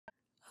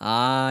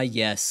Ah,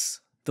 yes.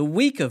 The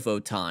week of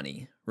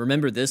Ohtani.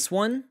 Remember this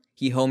one?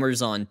 He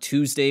homers on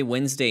Tuesday,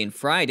 Wednesday, and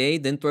Friday,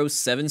 then throws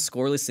 7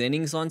 scoreless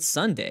innings on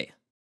Sunday.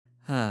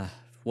 Ah,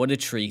 what a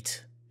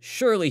treat.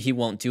 Surely he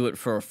won't do it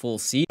for a full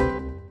season.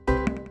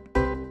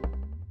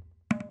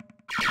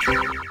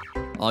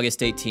 August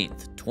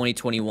 18th,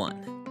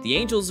 2021. The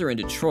Angels are in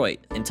Detroit,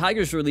 and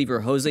Tigers reliever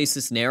Jose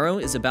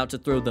Cisnero is about to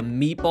throw the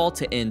meatball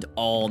to end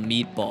all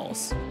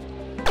meatballs.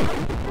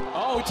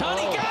 Oh,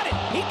 Ohtani got it!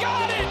 He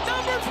got it!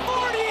 Number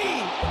 40!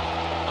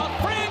 A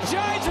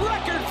franchise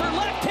record for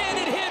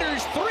left-handed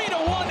hitters,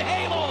 3-1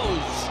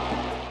 halos!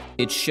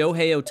 It's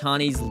Shohei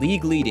Ohtani's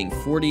league-leading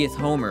 40th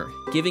homer,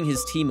 giving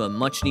his team a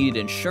much-needed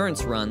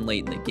insurance run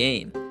late in the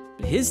game.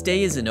 But his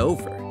day isn't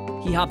over.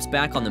 He hops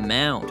back on the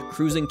mound,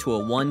 cruising to a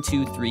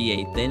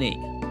 1-2-3/8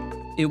 inning.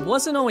 It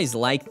wasn't always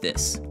like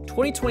this.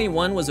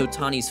 2021 was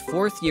Ohtani's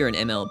 4th year in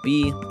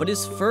MLB, but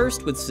his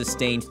first with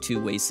sustained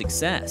two-way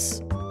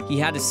success. He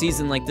had a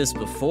season like this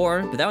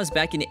before, but that was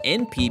back in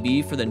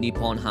NPB for the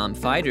Nippon Ham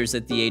Fighters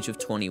at the age of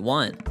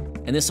 21.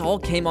 And this all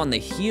came on the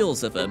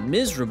heels of a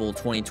miserable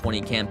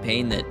 2020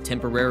 campaign that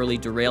temporarily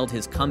derailed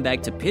his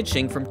comeback to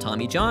pitching from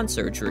Tommy John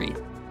surgery.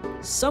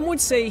 Some would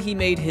say he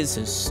made his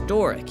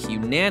historic,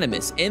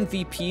 unanimous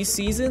MVP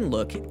season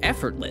look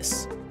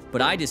effortless,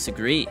 but I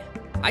disagree.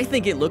 I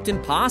think it looked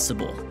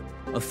impossible.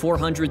 A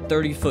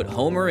 430-foot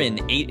homer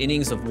in 8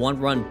 innings of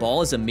 1-run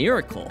ball is a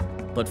miracle,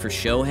 but for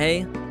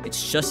Shohei,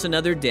 it's just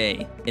another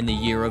day in the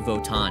year of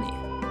Ohtani.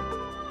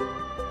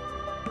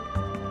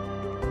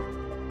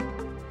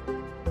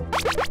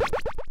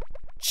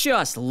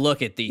 Just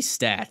look at these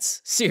stats.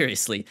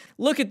 Seriously,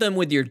 look at them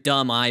with your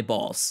dumb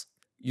eyeballs.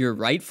 You're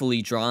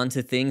rightfully drawn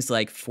to things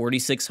like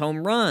 46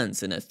 home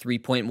runs and a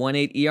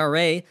 3.18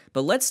 ERA,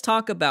 but let's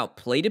talk about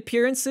plate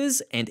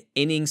appearances and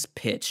innings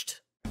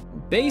pitched.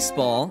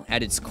 Baseball,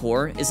 at its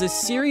core, is a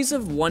series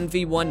of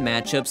 1v1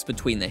 matchups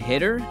between the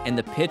hitter and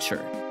the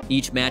pitcher.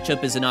 Each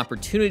matchup is an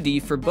opportunity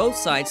for both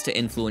sides to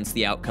influence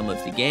the outcome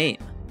of the game.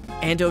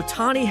 And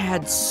Ohtani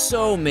had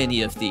so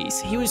many of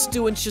these. He was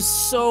doing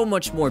just so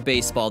much more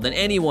baseball than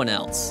anyone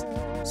else.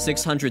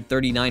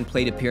 639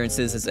 plate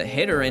appearances as a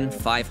hitter and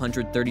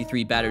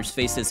 533 batters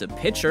faced as a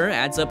pitcher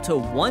adds up to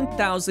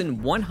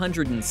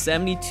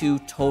 1,172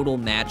 total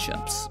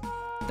matchups.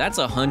 That's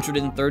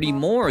 130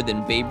 more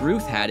than Babe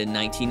Ruth had in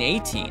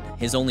 1918,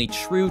 his only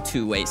true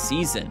two-way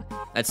season.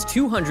 That's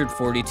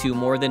 242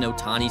 more than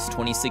Ohtani's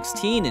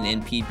 2016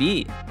 in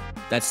NPB.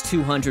 That's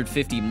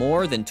 250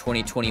 more than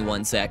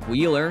 2021 Zach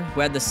Wheeler,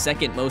 who had the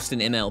second most in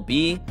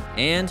MLB,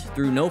 and,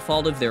 through no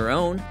fault of their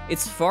own,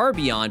 it's far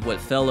beyond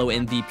what fellow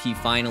MVP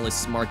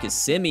finalists Marcus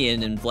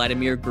Semien and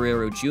Vladimir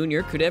Guerrero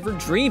Jr. could ever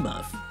dream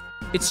of.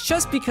 It's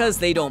just because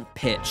they don't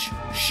pitch.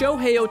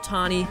 Shohei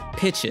Ohtani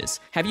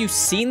pitches. Have you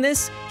seen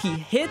this? He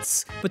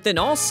hits, but then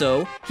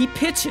also, he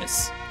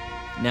pitches.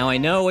 Now I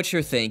know what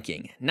you're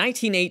thinking.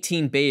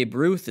 1918 Babe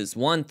Ruth is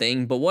one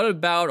thing, but what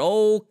about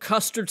old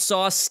Custard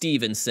Sauce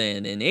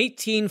Stevenson and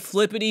 18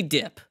 Flippity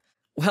Dip?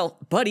 Well,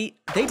 buddy,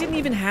 they didn't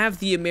even have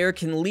the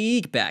American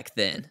League back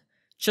then.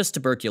 Just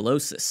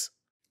tuberculosis.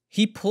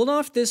 He pulled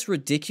off this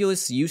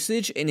ridiculous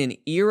usage in an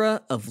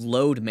era of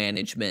load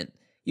management.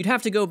 You'd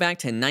have to go back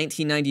to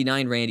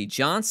 1999 Randy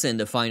Johnson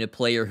to find a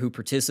player who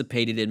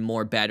participated in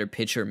more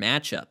batter-pitcher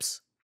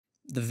matchups.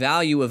 The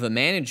value of a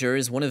manager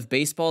is one of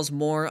baseball's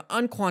more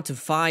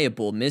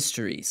unquantifiable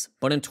mysteries,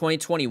 but in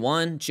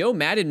 2021, Joe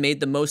Maddon made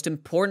the most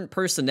important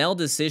personnel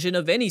decision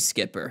of any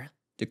skipper,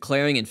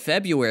 declaring in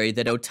February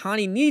that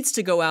Ohtani needs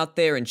to go out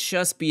there and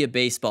just be a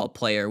baseball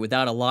player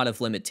without a lot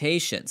of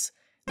limitations.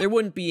 There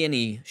wouldn't be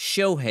any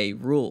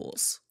Shohei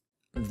rules.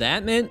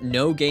 That meant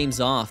no games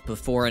off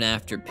before and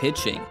after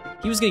pitching.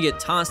 He was going to get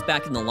tossed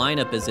back in the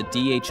lineup as a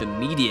DH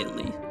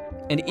immediately.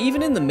 And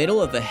even in the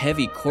middle of a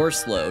heavy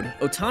course load,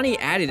 Ohtani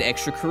added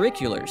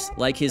extracurriculars,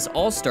 like his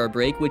All-Star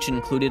break, which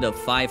included a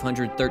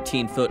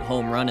 513-foot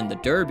home run in the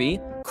Derby,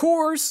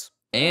 course,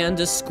 and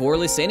a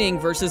scoreless inning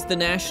versus the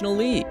National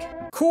League,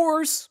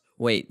 course.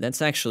 Wait,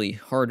 that's actually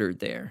harder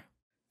there.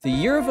 The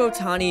year of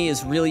Ohtani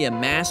is really a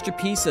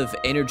masterpiece of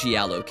energy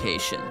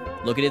allocation.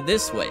 Look at it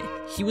this way.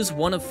 He was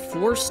one of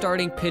 4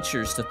 starting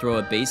pitchers to throw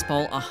a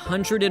baseball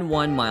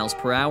 101 miles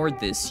per hour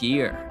this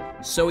year.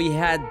 So he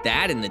had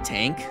that in the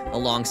tank,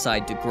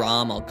 alongside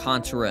DeGrom,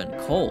 Alcantara,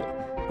 and Cole.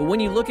 But when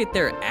you look at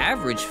their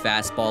average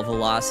fastball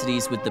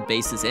velocities with the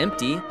bases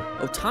empty,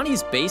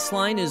 Ohtani's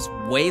baseline is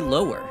way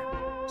lower.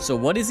 So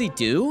what does he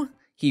do?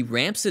 He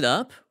ramps it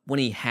up when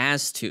he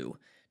has to.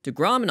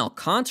 DeGrom and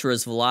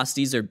Alcantara's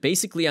velocities are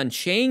basically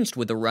unchanged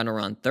with a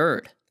runner on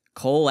third.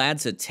 Cole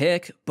adds a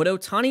tick, but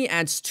Ohtani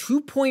adds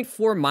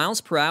 2.4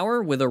 miles per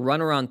hour with a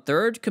runner on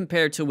third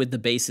compared to with the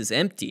bases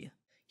empty.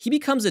 He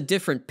becomes a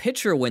different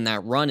pitcher when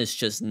that run is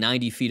just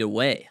 90 feet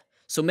away.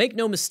 So make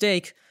no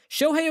mistake,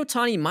 Shohei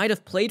Ohtani might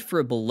have played for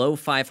a below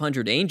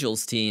 500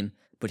 Angels team,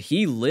 but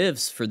he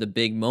lives for the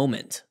big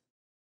moment.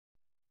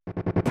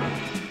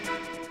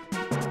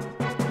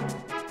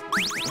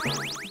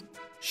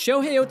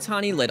 Shohei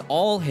Ohtani led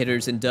all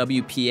hitters in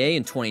WPA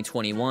in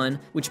 2021,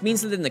 which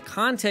means that in the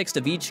context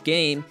of each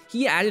game,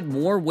 he added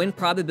more win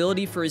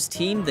probability for his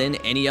team than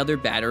any other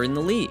batter in the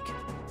league.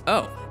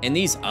 Oh, and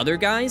these other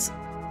guys?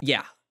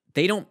 Yeah,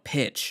 they don't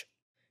pitch.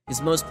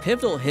 His most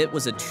pivotal hit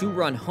was a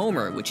 2-run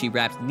homer, which he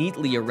wrapped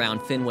neatly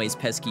around Fenway's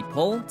pesky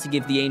pole to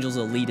give the Angels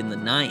a lead in the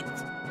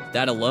 9th.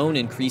 That alone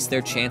increased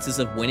their chances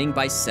of winning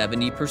by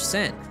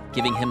 70%,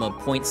 giving him a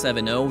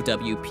 .70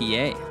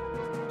 WPA.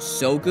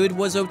 So good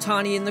was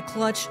Ohtani in the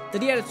clutch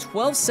that he had a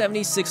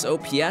 1276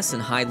 OPS in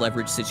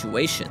high-leverage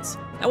situations.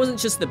 That wasn't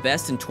just the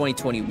best in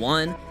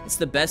 2021, it's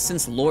the best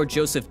since Lord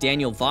Joseph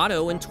Daniel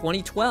Votto in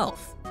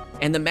 2012.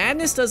 And the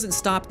madness doesn't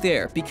stop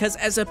there, because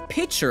as a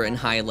pitcher in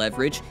high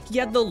leverage, he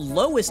had the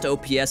lowest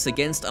OPS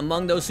against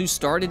among those who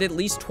started at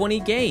least 20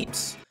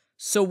 games.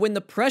 So when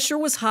the pressure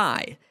was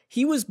high,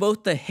 he was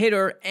both the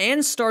hitter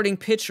and starting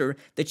pitcher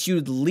that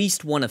you'd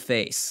least want to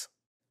face.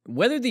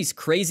 Whether these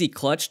crazy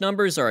clutch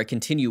numbers are a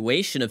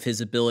continuation of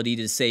his ability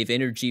to save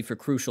energy for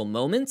crucial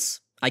moments,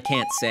 I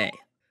can't say.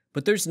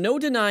 But there's no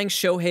denying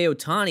Shohei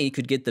Ohtani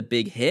could get the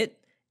big hit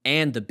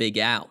and the big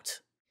out.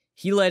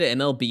 He led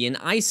MLB in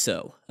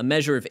ISO, a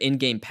measure of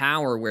in-game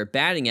power where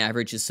batting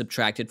average is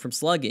subtracted from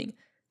slugging.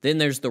 Then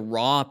there's the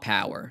raw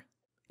power.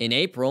 In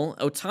April,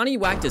 Ohtani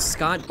whacked a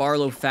Scott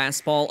Barlow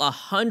fastball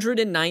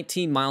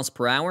 119 miles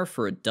per hour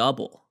for a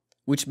double,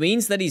 which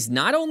means that he's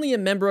not only a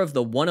member of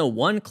the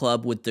 101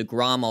 club with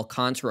DeGrom,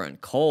 Alcantara, and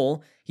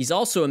Cole, he's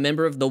also a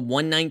member of the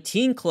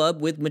 119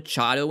 club with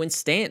Machado and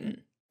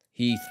Stanton.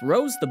 He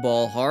throws the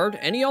ball hard,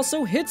 and he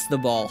also hits the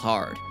ball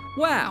hard.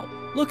 Wow,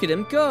 look at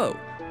him go.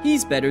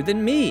 He's better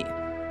than me.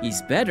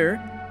 He's better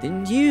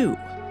than you.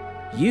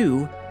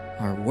 You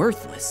are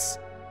worthless.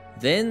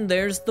 Then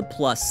there's the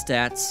plus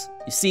stats.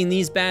 You seen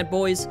these bad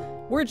boys?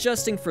 We're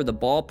adjusting for the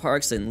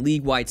ballparks and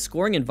league-wide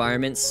scoring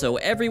environments so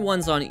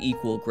everyone's on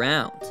equal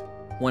ground.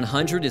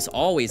 100 is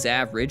always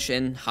average,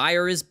 and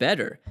higher is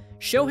better.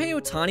 Shohei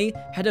Ohtani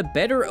had a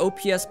better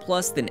OPS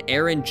plus than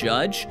Aaron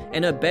Judge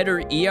and a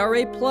better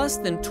ERA plus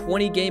than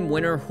 20-game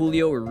winner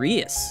Julio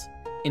Urias.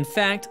 In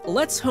fact,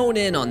 let's hone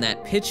in on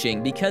that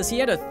pitching because he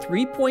had a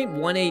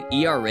 3.18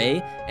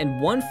 ERA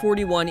and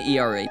 141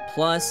 ERA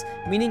plus,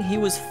 meaning he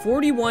was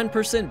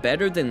 41%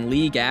 better than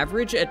league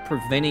average at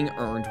preventing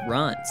earned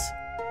runs.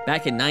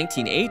 Back in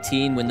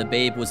 1918, when the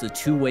Babe was a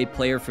two-way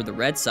player for the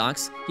Red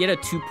Sox, he had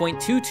a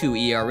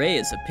 2.22 ERA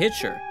as a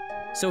pitcher.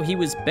 So he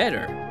was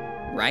better,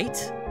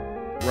 right?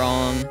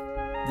 Wrong.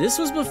 This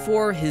was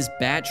before his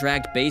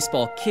bat-dragged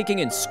baseball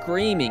kicking and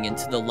screaming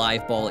into the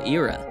live ball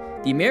era.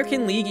 The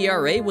American League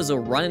ERA was a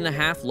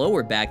 1.5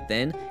 lower back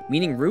then,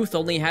 meaning Ruth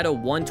only had a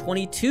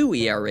 122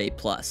 ERA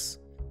plus.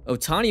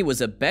 Ohtani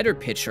was a better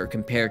pitcher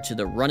compared to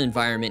the run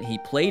environment he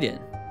played in.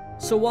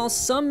 So while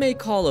some may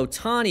call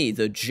Ohtani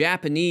the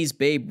Japanese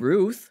Babe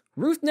Ruth,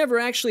 Ruth never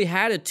actually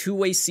had a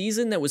two-way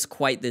season that was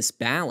quite this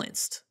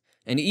balanced.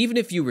 And even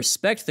if you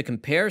respect the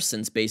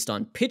comparisons based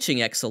on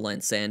pitching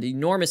excellence and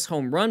enormous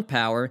home run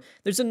power,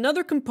 there's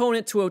another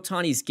component to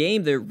Ohtani's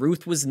game that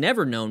Ruth was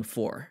never known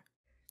for: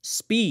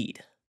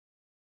 speed.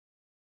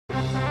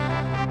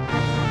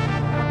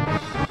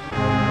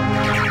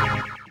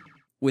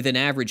 With an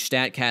average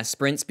Statcast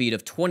sprint speed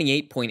of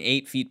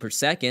 28.8 feet per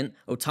second,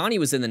 Ohtani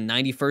was in the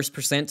 91st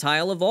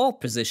percentile of all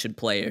position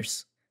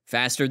players.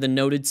 Faster than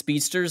noted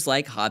speedsters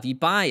like Javi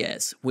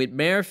Baez, Whit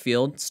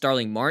Merrifield,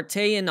 Starling Marte,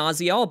 and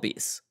Ozzie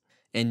Albies.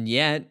 And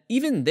yet,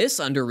 even this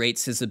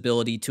underrates his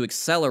ability to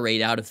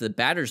accelerate out of the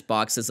batter's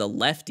box as a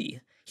lefty.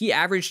 He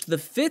averaged the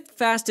 5th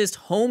fastest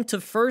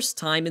home-to-first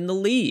time in the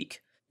league.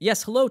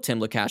 Yes, hello,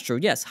 Tim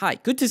LaCastro. Yes, hi,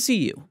 good to see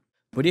you.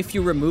 But if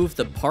you remove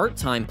the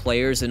part-time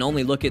players and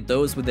only look at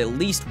those with at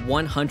least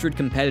 100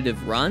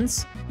 competitive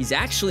runs, he's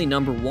actually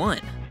number 1.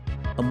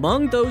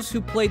 Among those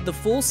who played the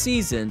full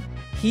season,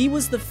 he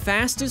was the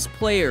fastest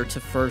player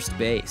to first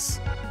base.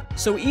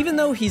 So even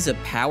though he's a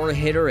power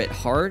hitter at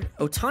heart,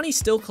 Ohtani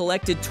still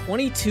collected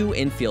 22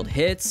 infield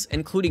hits,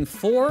 including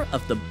 4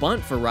 of the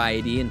bunt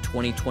variety in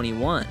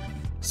 2021.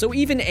 So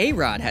even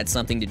A-Rod had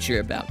something to cheer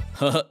about.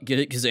 Haha, get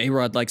it? Because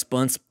A-Rod likes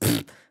bunts?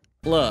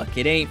 Look,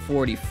 it ain't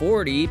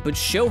 40-40, but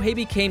Shohei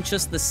became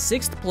just the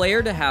 6th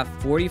player to have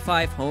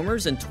 45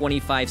 homers and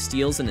 25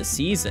 steals in a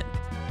season.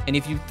 And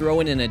if you throw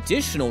in an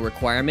additional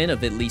requirement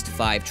of at least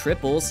 5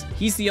 triples,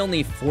 he's the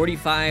only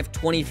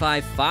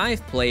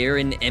 45-25-5 player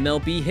in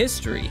MLB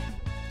history.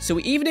 So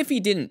even if he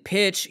didn't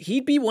pitch,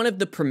 he'd be one of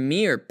the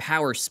premier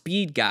power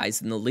speed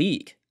guys in the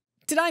league.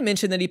 Did I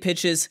mention that he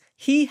pitches?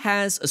 He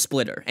has a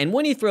splitter, and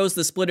when he throws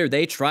the splitter,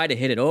 they try to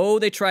hit it. Oh,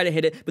 they try to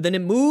hit it, but then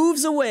it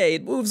moves away,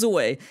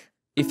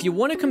 If you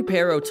want to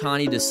compare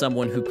Ohtani to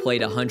someone who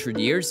played 100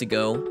 years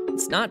ago,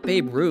 it's not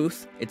Babe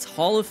Ruth, it's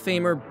Hall of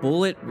Famer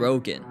Bullet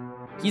Rogan.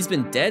 He's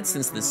been dead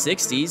since the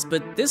 60s,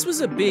 but this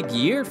was a big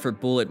year for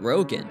Bullet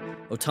Rogan.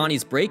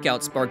 Ohtani's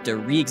breakout sparked a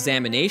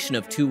re-examination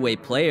of two-way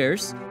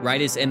players,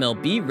 right as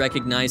MLB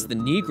recognized the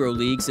Negro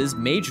Leagues as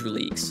major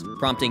leagues,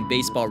 prompting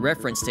Baseball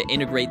Reference to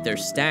integrate their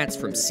stats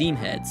from seam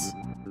heads.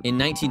 In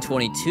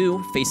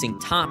 1922, facing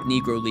top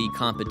Negro League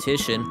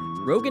competition,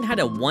 Rogan had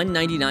a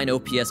 199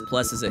 OPS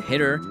plus as a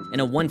hitter and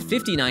a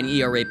 159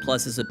 ERA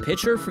plus as a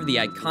pitcher for the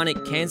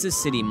iconic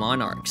Kansas City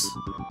Monarchs.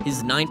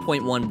 His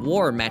 9.1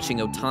 WAR matching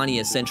Ohtani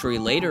a century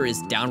later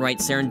is downright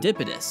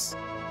serendipitous.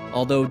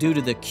 Although due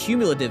to the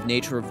cumulative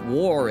nature of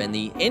WAR and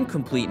the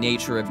incomplete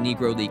nature of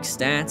Negro League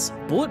stats,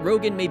 Bullet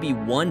Rogan may be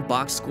one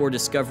box score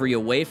discovery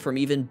away from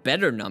even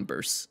better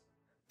numbers.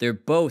 They're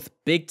both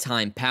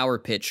big-time power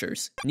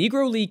pitchers.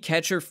 Negro League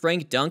catcher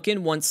Frank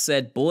Duncan once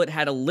said Bullet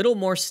had a little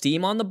more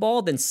steam on the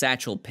ball than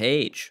Satchel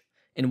Paige.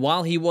 And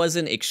while he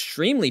wasn't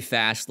extremely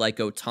fast like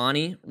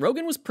Ohtani,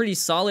 Rogan was pretty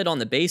solid on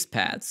the base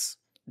paths.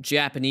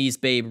 Japanese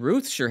Babe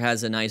Ruth sure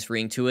has a nice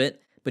ring to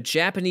it, but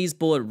Japanese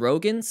Bullet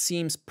Rogan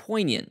seems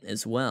poignant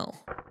as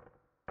well.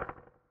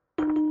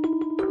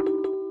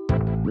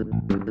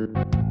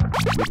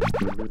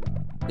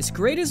 As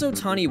great as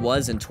Ohtani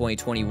was in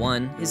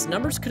 2021, his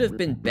numbers could have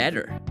been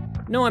better.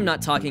 No, I'm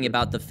not talking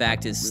about the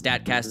fact his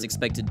Statcast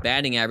expected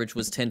batting average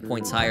was 10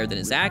 points higher than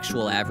his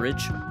actual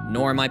average,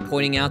 nor am I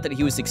pointing out that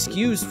he was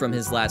excused from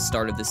his last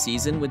start of the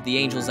season with the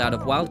Angels out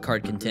of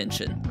wildcard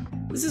contention.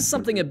 This is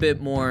something a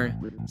bit more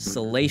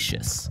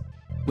salacious.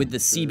 With the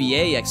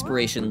CBA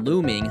expiration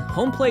looming,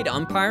 home plate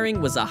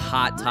umpiring was a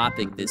hot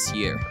topic this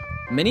year.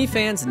 Many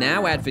fans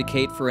now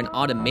advocate for an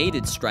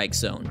automated strike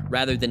zone,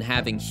 rather than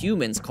having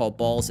humans call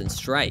balls and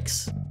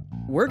strikes.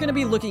 We're going to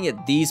be looking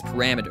at these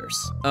parameters.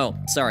 Oh,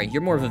 sorry,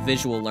 you're more of a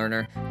visual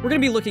learner. We're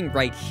going to be looking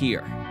right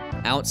here.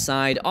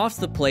 Outside, off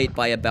the plate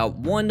by about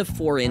 1 to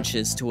 4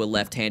 inches to a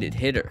left-handed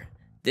hitter.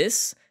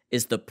 This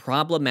is the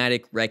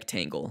problematic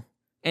rectangle.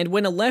 And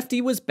when a lefty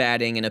was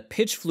batting and a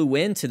pitch flew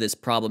into this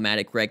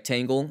problematic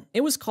rectangle,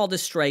 it was called a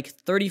strike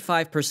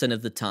 35%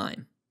 of the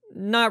time.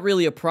 Not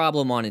really a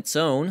problem on its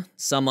own.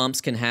 Some umps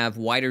can have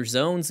wider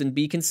zones and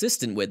be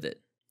consistent with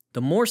it.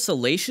 The more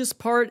salacious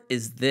part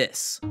is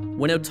this.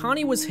 When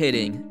Ohtani was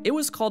hitting, it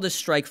was called a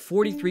strike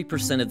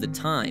 43% of the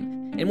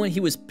time, and when he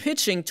was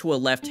pitching to a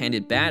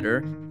left-handed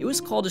batter, it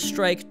was called a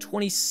strike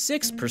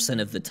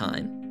 26% of the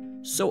time.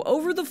 So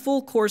over the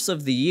full course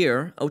of the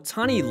year,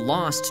 Ohtani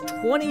lost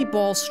 20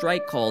 ball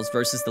strike calls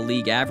versus the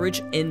league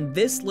average in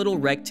this little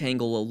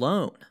rectangle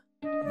alone.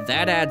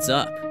 That adds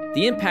up.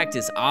 The impact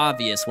is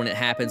obvious when it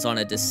happens on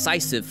a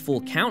decisive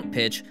full count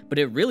pitch, but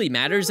it really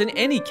matters in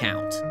any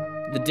count.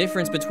 The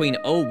difference between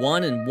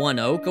 0-1 and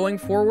 1-0 going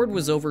forward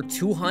was over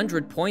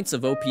 200 points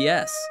of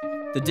OPS.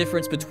 The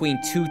difference between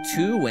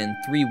 2-2 and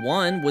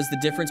 3-1 was the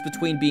difference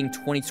between being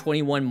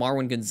 2021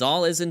 Marwin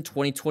Gonzalez and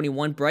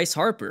 2021 Bryce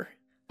Harper.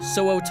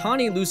 So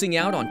Ohtani losing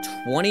out on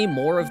 20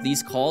 more of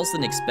these calls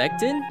than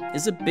expected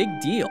is a big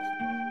deal.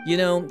 You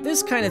know,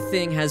 this kind of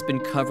thing has been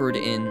covered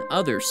in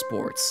other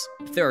sports.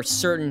 If there are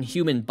certain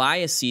human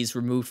biases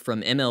removed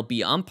from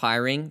MLB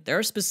umpiring, there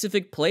are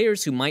specific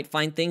players who might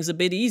find things a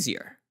bit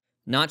easier.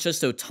 Not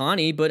just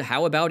Ohtani, but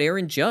how about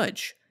Aaron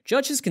Judge?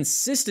 Judge has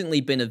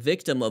consistently been a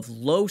victim of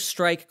low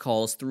strike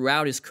calls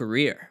throughout his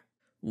career.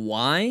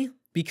 Why?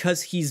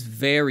 Because he's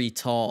very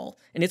tall,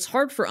 and it's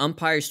hard for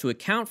umpires to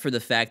account for the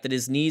fact that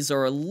his knees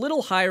are a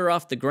little higher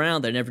off the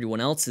ground than everyone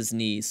else's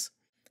knees.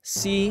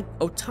 See,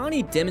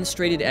 Ohtani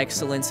demonstrated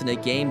excellence in a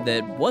game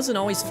that wasn't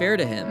always fair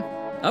to him.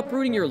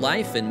 Uprooting your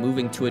life and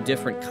moving to a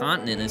different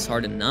continent is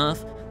hard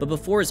enough, but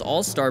before his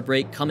All-Star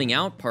break coming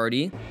out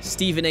party,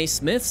 Stephen A.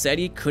 Smith said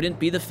he couldn't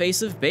be the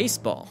face of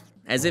baseball,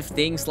 as if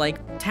things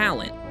like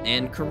talent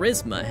and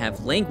charisma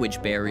have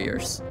language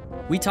barriers.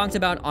 We talked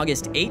about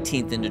August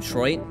 18th in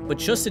Detroit, but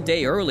just a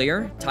day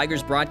earlier,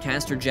 Tigers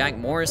broadcaster Jack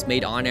Morris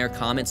made on-air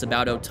comments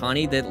about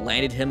Ohtani that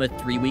landed him a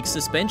 3-week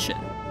suspension.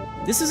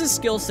 This is a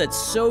skill set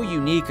so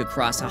unique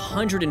across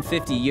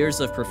 150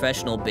 years of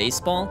professional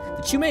baseball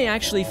that you may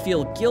actually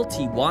feel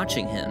guilty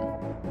watching him.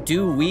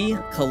 Do we,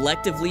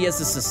 collectively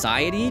as a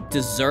society,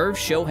 deserve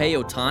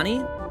Shohei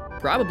Ohtani?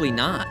 Probably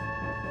not.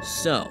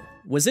 So,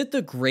 was it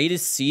the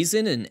greatest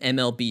season in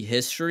MLB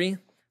history?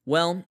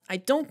 Well, I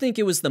don't think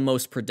it was the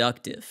most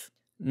productive.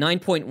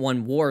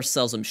 9.1 WAR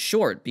sells him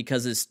short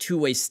because his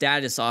two-way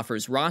status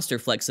offers roster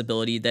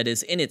flexibility that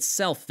is in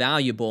itself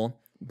valuable,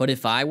 but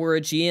if I were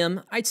a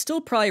GM, I'd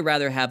still probably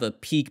rather have a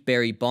peak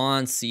Barry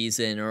Bonds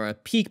season or a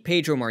peak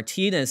Pedro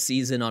Martinez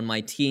season on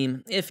my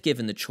team if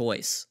given the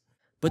choice.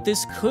 But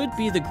this could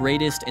be the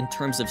greatest in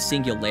terms of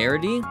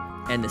singularity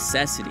and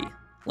necessity.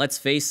 Let's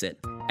face it,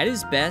 at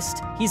his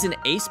best, he's an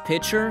ace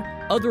pitcher,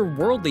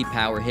 otherworldly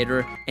power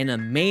hitter, and a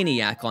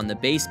maniac on the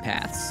base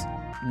paths.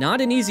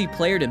 Not an easy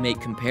player to make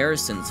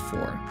comparisons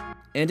for.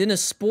 And in a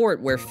sport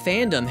where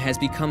fandom has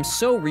become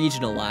so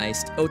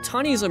regionalized,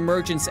 Ohtani's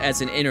emergence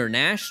as an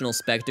international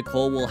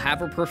spectacle will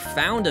have a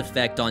profound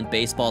effect on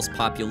baseball's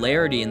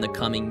popularity in the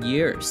coming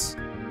years.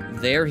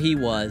 There he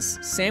was,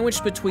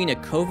 sandwiched between a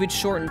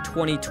COVID-shortened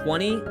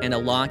 2020 and a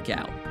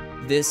lockout.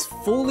 This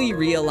fully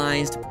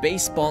realized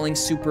baseballing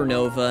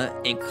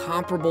supernova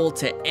incomparable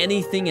to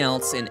anything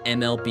else in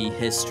MLB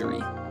history.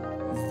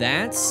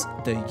 That's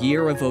the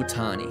Year of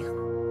Ohtani.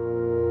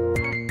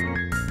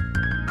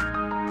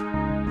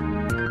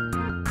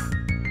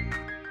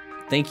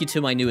 Thank you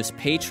to my newest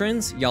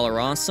patrons, y'all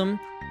are awesome.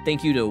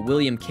 Thank you to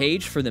William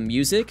Cage for the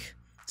music.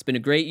 It's been a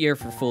great year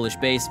for Foolish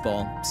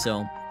Baseball,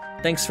 so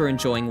thanks for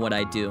enjoying what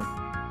I do.